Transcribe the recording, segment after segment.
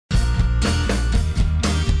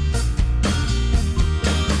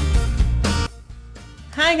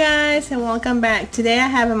Hi guys, and welcome back. Today I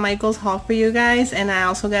have a Michael's haul for you guys, and I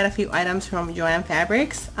also got a few items from Joann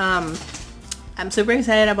Fabrics. I'm super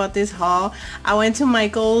excited about this haul. I went to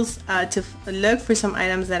Michael's to look for some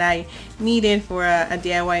items that I needed for a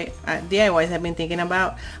DIYs I've been thinking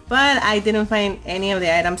about, but I didn't find any of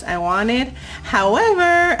the items I wanted.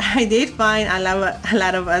 However, I did find a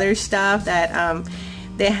lot of other stuff that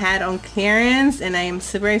they had on clearance, and I am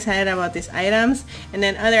super excited about these items, and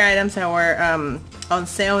then other items that were on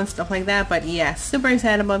sale and stuff like that. But yeah, super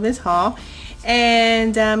excited about this haul.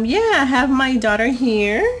 And yeah, I have my daughter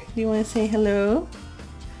here. Do you want to say hello?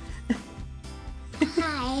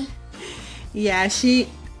 Hi. Yeah,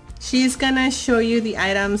 she's gonna show you the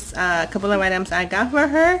items, a couple of items I got for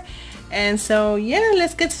her. And so yeah,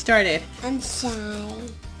 let's get started. I'm shy.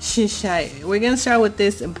 She's shy. We're gonna start with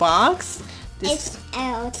this box. It's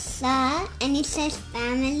Elsa, and it says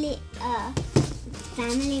family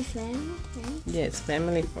forever, right? Yes,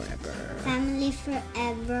 family forever. Family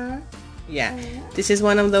forever. Yeah, this is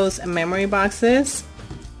one of those memory boxes.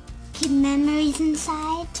 Keep memories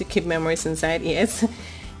inside. To keep memories inside, yes. It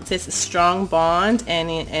says strong bond,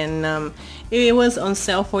 and it was on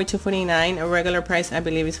sale for $2.49. A regular price I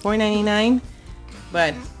believe is $4.99.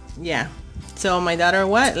 But yeah, so my daughter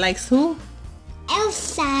likes who?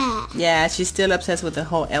 Elsa. Yeah, she's still obsessed with the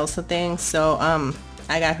whole Elsa thing. So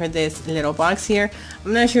I got her this little box here.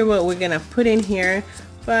 I'm not sure what we're gonna put in here,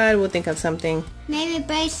 but we'll think of something. Maybe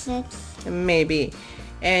bracelets. Maybe.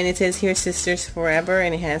 And it says here Sisters Forever,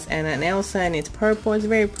 and it has Anna and Elsa, and it's purple. It's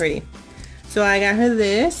very pretty. So I got her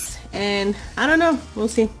this, and I don't know, we'll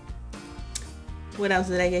see. What else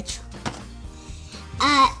did I get you?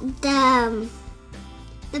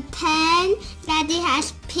 The pen that it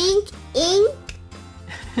has pink ink.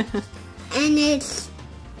 And it's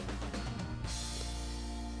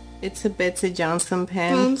a Betsy Johnson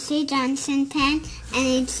pen. Betsy Johnson pen, and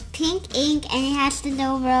it's pink ink, and it has the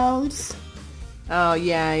little rose. Oh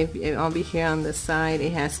yeah, I'll be here on the side.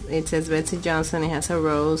 It says Betsy Johnson. It has a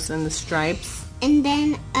rose and the stripes. And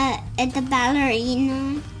then at the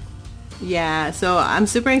ballerina. Yeah, so I'm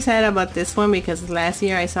super excited about this one because last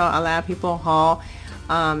year I saw a lot of people haul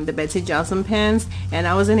the Betsy Johnson pens, and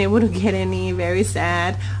I wasn't able to get any. Very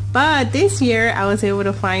sad. But this year I was able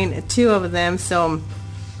to find two of them, so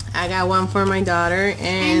I got one for my daughter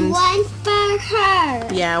and one for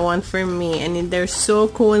her. Yeah, one for me, and they're so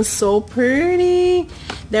cool and so pretty.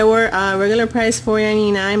 They were regular price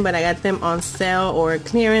 $4.99, but I got them on sale or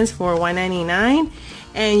clearance for $1.99.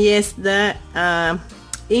 And yes, the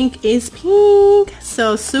ink is pink,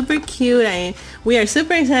 so super cute. We are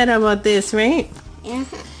super excited about this, right? Yeah.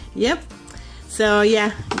 Yep. So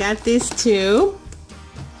yeah, got these two.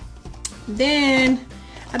 Then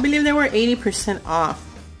I believe they were 80% off.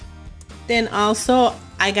 Then also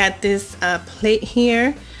I got this plate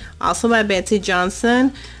here, also by Betsy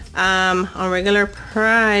Johnson. On regular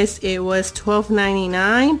price it was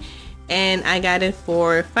 $12.99, and I got it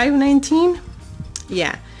for $5.19.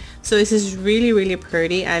 Yeah, so this is really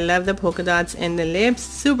pretty. I love the polka dots and the lips.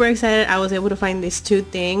 Super excited I was able to find these two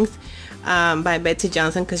things by Betsy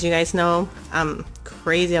Johnson, because you guys know I'm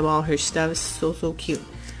crazy about her stuff. It's so cute.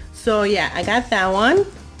 So yeah, I got that one.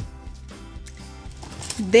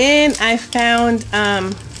 Then I found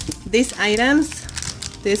these items.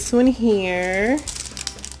 This one here,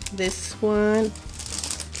 this one,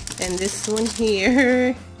 and this one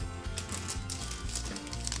here,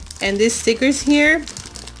 and these stickers here.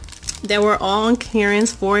 They were all on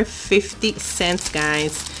clearance for 50 cents,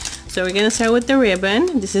 guys. So we're gonna start with the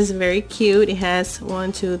ribbon. This is very cute. It has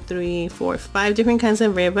 5 different kinds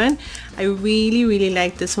of ribbon. I really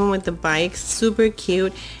like this one with the bikes. Super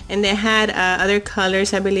cute. And they had other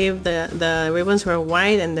colors. I believe the ribbons were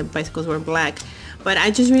white and the bicycles were black. But I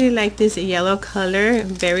just really like this yellow color.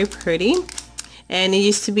 Very pretty. And it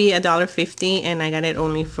used to be $1.50, and I got it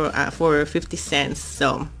only for 50 cents.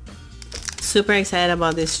 So super excited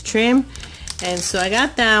about this trim. And so I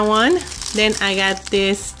got that one. Then I got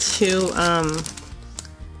this two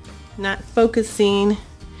not focusing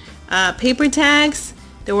paper tags.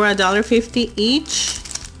 They were $1.50 each,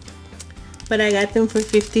 but I got them for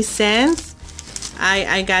 50 cents.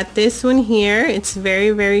 I got this one here. It's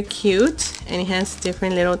very cute, and it has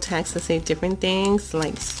different little tags that say different things,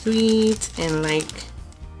 like sweet and like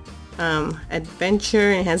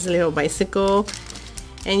adventure. It has a little bicycle.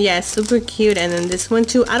 And yeah, super cute. And then this one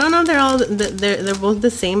too. I don't know if they're both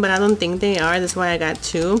the same, but I don't think they are. That's why I got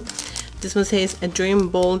two. This one says a dream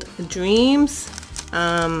bold dreams.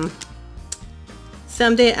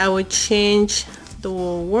 Someday I would change the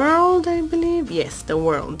world, I believe. Yes, the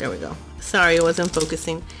world. There we go. Sorry, it wasn't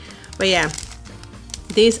focusing. But yeah,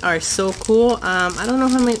 These are so cool. I don't know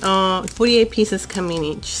how many, 48 pieces come in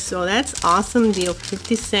each. So that's awesome deal,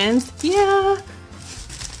 50 cents. Yeah.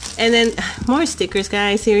 And then more stickers,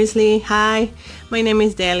 guys. Seriously. Hi, my name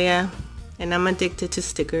is Delia and I'm addicted to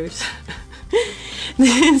stickers.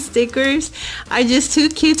 The stickers are just too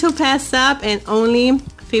cute to pass up and only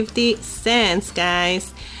 50 cents,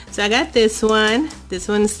 guys. So I got this one. This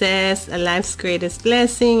one says a life's greatest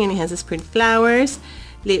blessing, and it has these pretty flowers.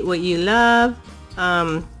 Live what you love.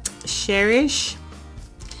 Cherish.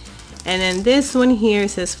 And then this one here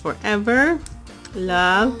says forever,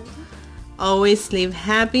 love, always live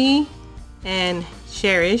happy, and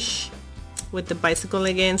cherish, with the bicycle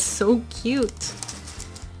again. So cute.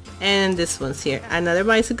 And this one's here, another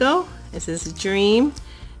bicycle. It says dream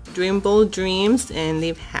bold dreams, and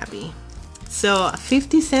live happy. So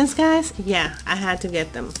 50 cents, guys. Yeah, I had to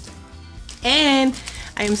get them. And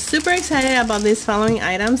I'm super excited about these following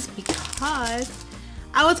items because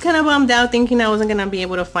I was kind of bummed out thinking I wasn't gonna be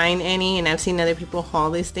able to find any, and I've seen other people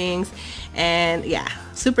haul these things, and yeah,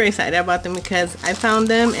 super excited about them because I found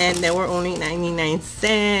them and they were only 99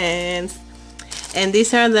 cents. And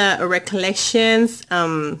these are the Recollections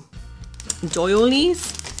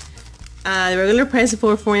doilies. The regular price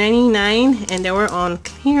for $4.99 and they were on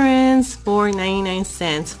clearance for 99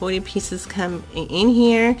 cents. 40 pieces come in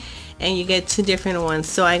here and you get two different ones.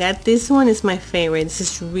 So I got this one, is my favorite. This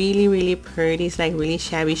is really pretty. It's like really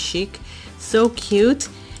shabby chic, so cute.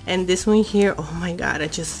 And this one here, oh my god, I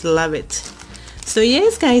just love it. So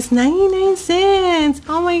yes, guys, 99 cents.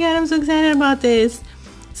 Oh my god, I'm so excited about this.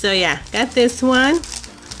 So yeah, got this one.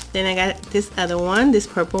 Then I got this other one, this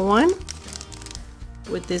purple one,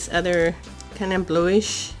 with this other kind of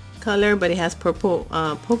bluish color, but it has purple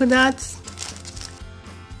polka dots.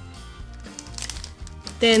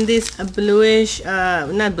 Then this bluish,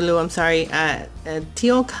 not blue, I'm sorry,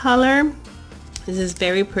 teal color. This is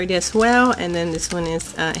very pretty as well. And then this one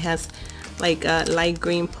is, it has like light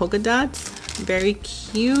green polka dots. Very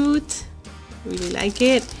cute. Really like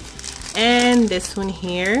it. And this one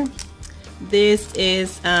here. This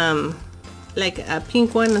is like a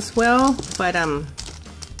pink one as well, but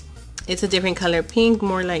it's a different color pink,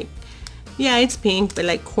 more like, yeah, it's pink, but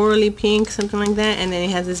like corally pink, something like that. And then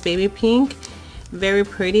it has this baby pink, very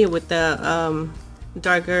pretty, with the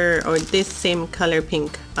darker, or this same color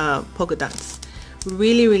pink polka dots.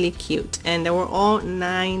 Really cute. And they were all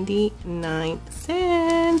 99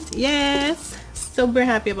 cents. Yes, super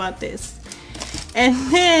happy about this. And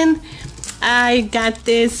then I got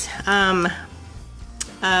this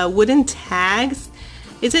wooden tags.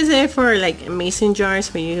 It says there for like mason jars,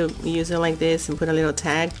 for you to use it like this and put a little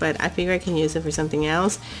tag, but I figure I can use it for something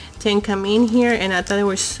else. 10 come in here, and I thought they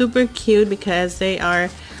were super cute because they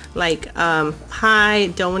are like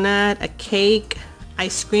pie, donut, a cake,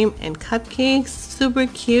 ice cream, and cupcakes. Super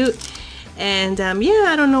cute. And yeah,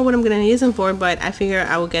 I don't know what I'm gonna use them for, but I figure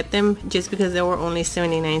I will get them just because they were only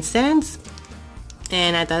 79 cents,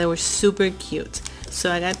 and I thought they were super cute.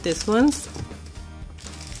 So I got this ones.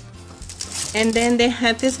 And then they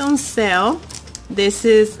had this on sale. This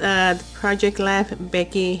is Project Life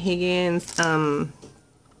Becky Higgins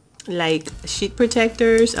like sheet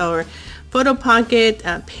protectors or photo pocket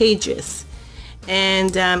pages.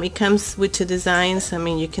 And it comes with two designs. I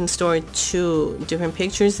mean, you can store two different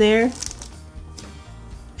pictures there.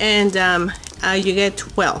 And you get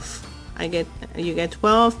 12. You get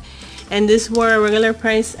 12. And this were regular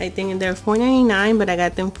price. I think they're $4.99, but I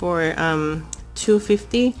got them for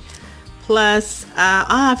 $2.50. Plus,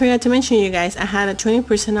 I forgot to mention, you guys, I had a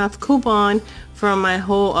 20% off coupon from my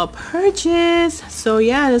whole purchase. So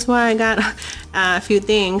yeah, that's why I got a few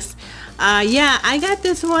things. Yeah, I got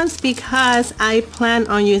this ones because I plan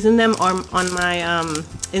on using them on my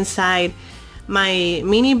inside my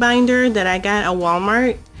mini binder that I got at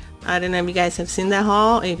Walmart. I don't know if you guys have seen that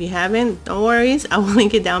haul. If you haven't, don't worry, I will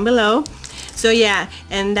link it down below. So yeah,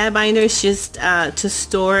 and that binder is just to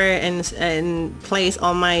store and place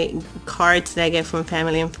all my cards that I get from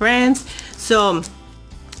family and friends. So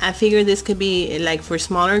I figured this could be like for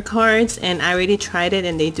smaller cards, and I already tried it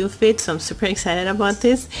and they do fit, so I'm super excited about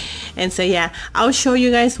this. And so yeah, I'll show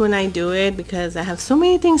you guys when I do it, because I have so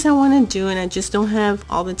many things I want to do and I just don't have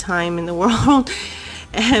all the time in the world.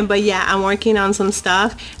 But yeah, I'm working on some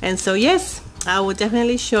stuff, and so yes, I will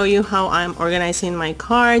definitely show you how I'm organizing my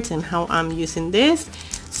cards and how I'm using this.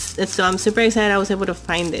 So I'm super excited I was able to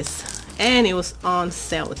find this, and it was on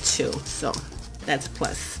sale too, so that's a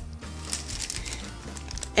plus.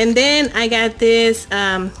 And then I got this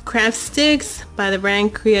craft sticks by the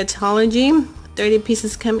brand Creatology. 30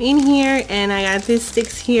 pieces come in here, and I got these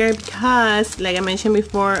sticks here because, like I mentioned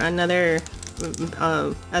before, another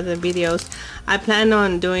other videos, I plan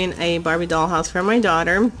on doing a Barbie dollhouse for my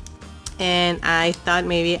daughter, and I thought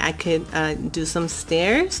maybe I could do some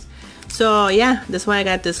stairs. So yeah, that's why I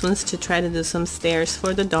got this ones, to try to do some stairs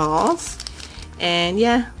for the dolls. And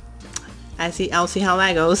yeah, I'll see how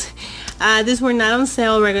that goes. These were not on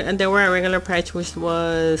sale. They were a regular price, which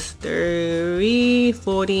was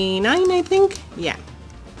 $3.49, I think. Yeah,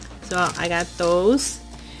 so I got those.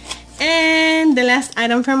 And the last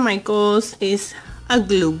item from Michaels is a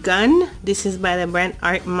glue gun. This is by the brand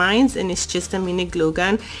Art Minds, and it's just a mini glue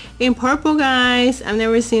gun in purple, guys. I've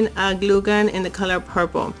never seen a glue gun in the color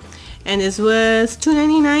purple, and this was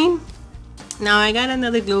 $2.99. Now I got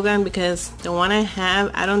another glue gun because the one I have,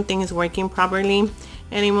 I don't think is working properly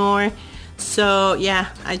anymore. So yeah,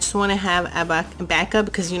 I just want to have a backup,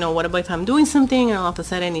 because you know, what about if I'm doing something and all of a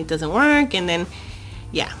sudden it doesn't work, and then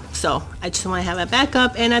yeah, so I just want to have a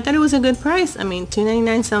backup. And I thought it was a good price. I mean,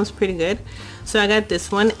 $2.99 sounds pretty good. So I got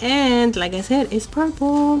this one, and like I said, it's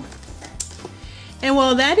purple. And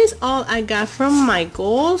well, that is all I got from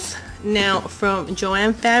Michaels. Now from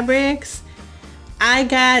Joann Fabrics, I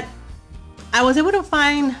was able to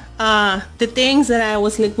find the things that I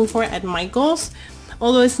was looking for at Michaels,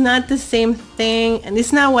 although it's not the same thing, and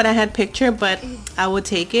it's not what I had pictured, but I would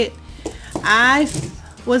take it. I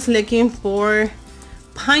was looking for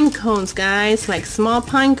pine cones, guys, like small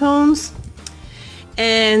pine cones.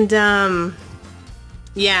 And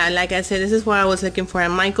yeah, like I said, this is what I was looking for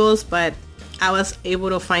at Michaels, but I was able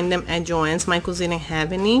to find them at Joann's. Michaels didn't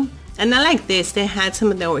have any. And not like this, they had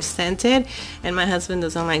some that were scented, and my husband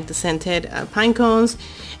doesn't like the scented pine cones,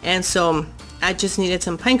 and so I just needed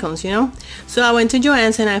some pine cones, you know. So I went to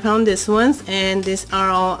Joann's and I found these ones, and these are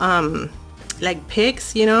all like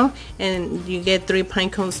picks, you know, and you get 3 pine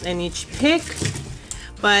cones in each pick.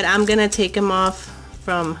 But I'm gonna take them off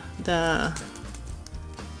from the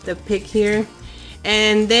pick here,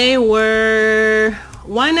 and they were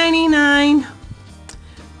 $1.99,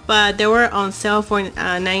 but they were on sale for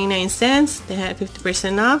 99 cents. They had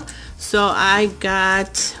 50% off. So I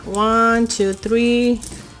got 1, 2, 3,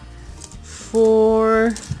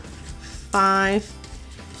 4, 5,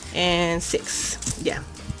 and 6. Yeah.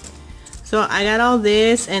 So I got all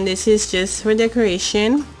this, and this is just for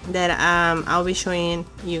decoration that I'll be showing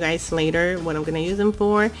you guys later what I'm gonna use them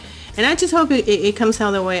for. And I just hope it comes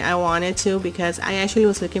out the way I want it to, because I actually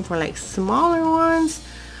was looking for like smaller ones,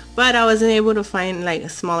 but I wasn't able to find like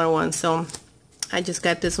smaller ones, so I just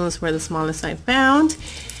got this ones for the smallest I found.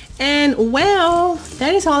 And well,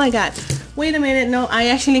 that is all I got. Wait a minute, no, I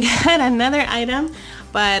actually got another item,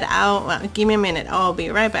 but give me a minute, I'll be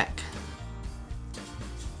right back.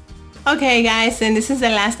 Okay guys, and this is the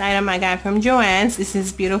last item I got from Joann's. This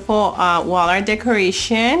is beautiful wall art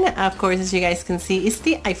decoration. Of course, as you guys can see, it's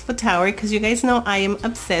the Eiffel Tower, because you guys know I am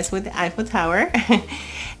obsessed with the Eiffel Tower.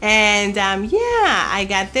 And yeah, I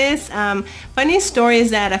got this. Funny story is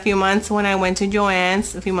that a few months when I went to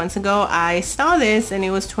Joann's a few months ago, I saw this and it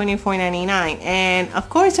was $24.99, and of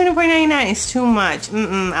course $24.99 is too much.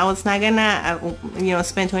 I was not gonna you know,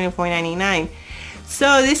 spend $24.99.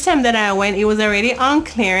 So this time that I went, it was already on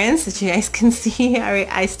clearance. As you guys can see,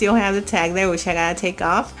 I still have the tag there, which I gotta take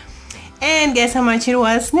off. And guess how much it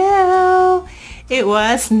was now? It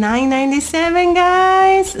was $9.97,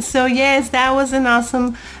 guys. So yes, that was an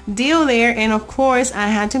awesome deal there, and of course I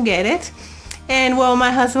had to get it. And well,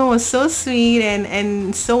 my husband was so sweet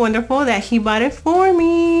and so wonderful that he bought it for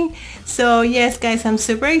me. So yes guys, I'm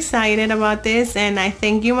super excited about this, and I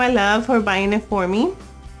thank you, my love, for buying it for me.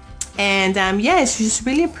 And yeah, it's just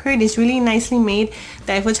really pretty. It's really nicely made.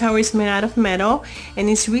 The Eiffel Tower is made out of metal, and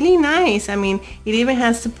it's really nice. I mean, it even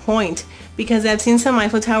has the point, because I've seen some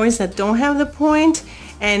Eiffel Towers that don't have the point,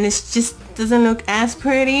 and it just doesn't look as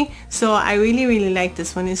pretty. So I really like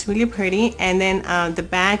this one. It's really pretty. And then the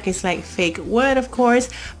back is like fake wood, of course,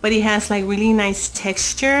 but it has like really nice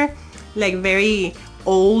texture, like very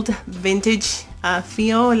old vintage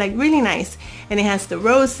feel, like really nice. And it has the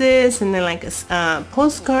roses, and then like a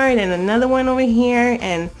postcard, and another one over here.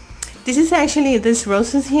 And this is actually, this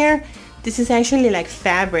roses here, this is actually like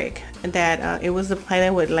fabric that it was applied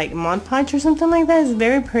with like Mod Podge or something like that. It's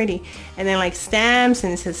very pretty. And then like stamps,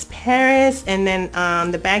 and it says Paris. And then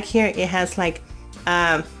the back here, it has like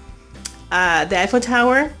the Eiffel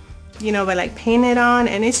Tower, you know, but like painted on,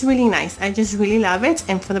 and it's really nice. I just really love it.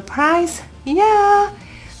 And for the price, yeah.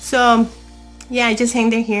 So yeah, I just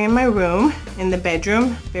hanged it here in my room, in the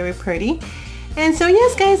bedroom. Very pretty. And so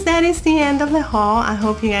yes guys, that is the end of the haul. I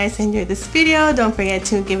hope you guys enjoyed this video. Don't forget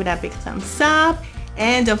to give it a big thumbs up,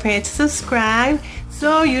 and don't forget to subscribe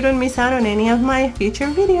so you don't miss out on any of my future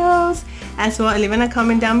videos. as well. Leaving a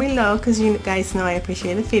comment down below, because you guys know I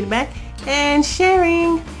appreciate the feedback and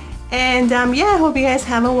sharing. And yeah, I hope you guys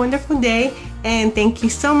have a wonderful day, and thank you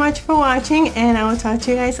so much for watching, and I will talk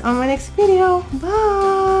to you guys on my next video.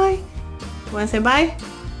 Bye. Want to say bye?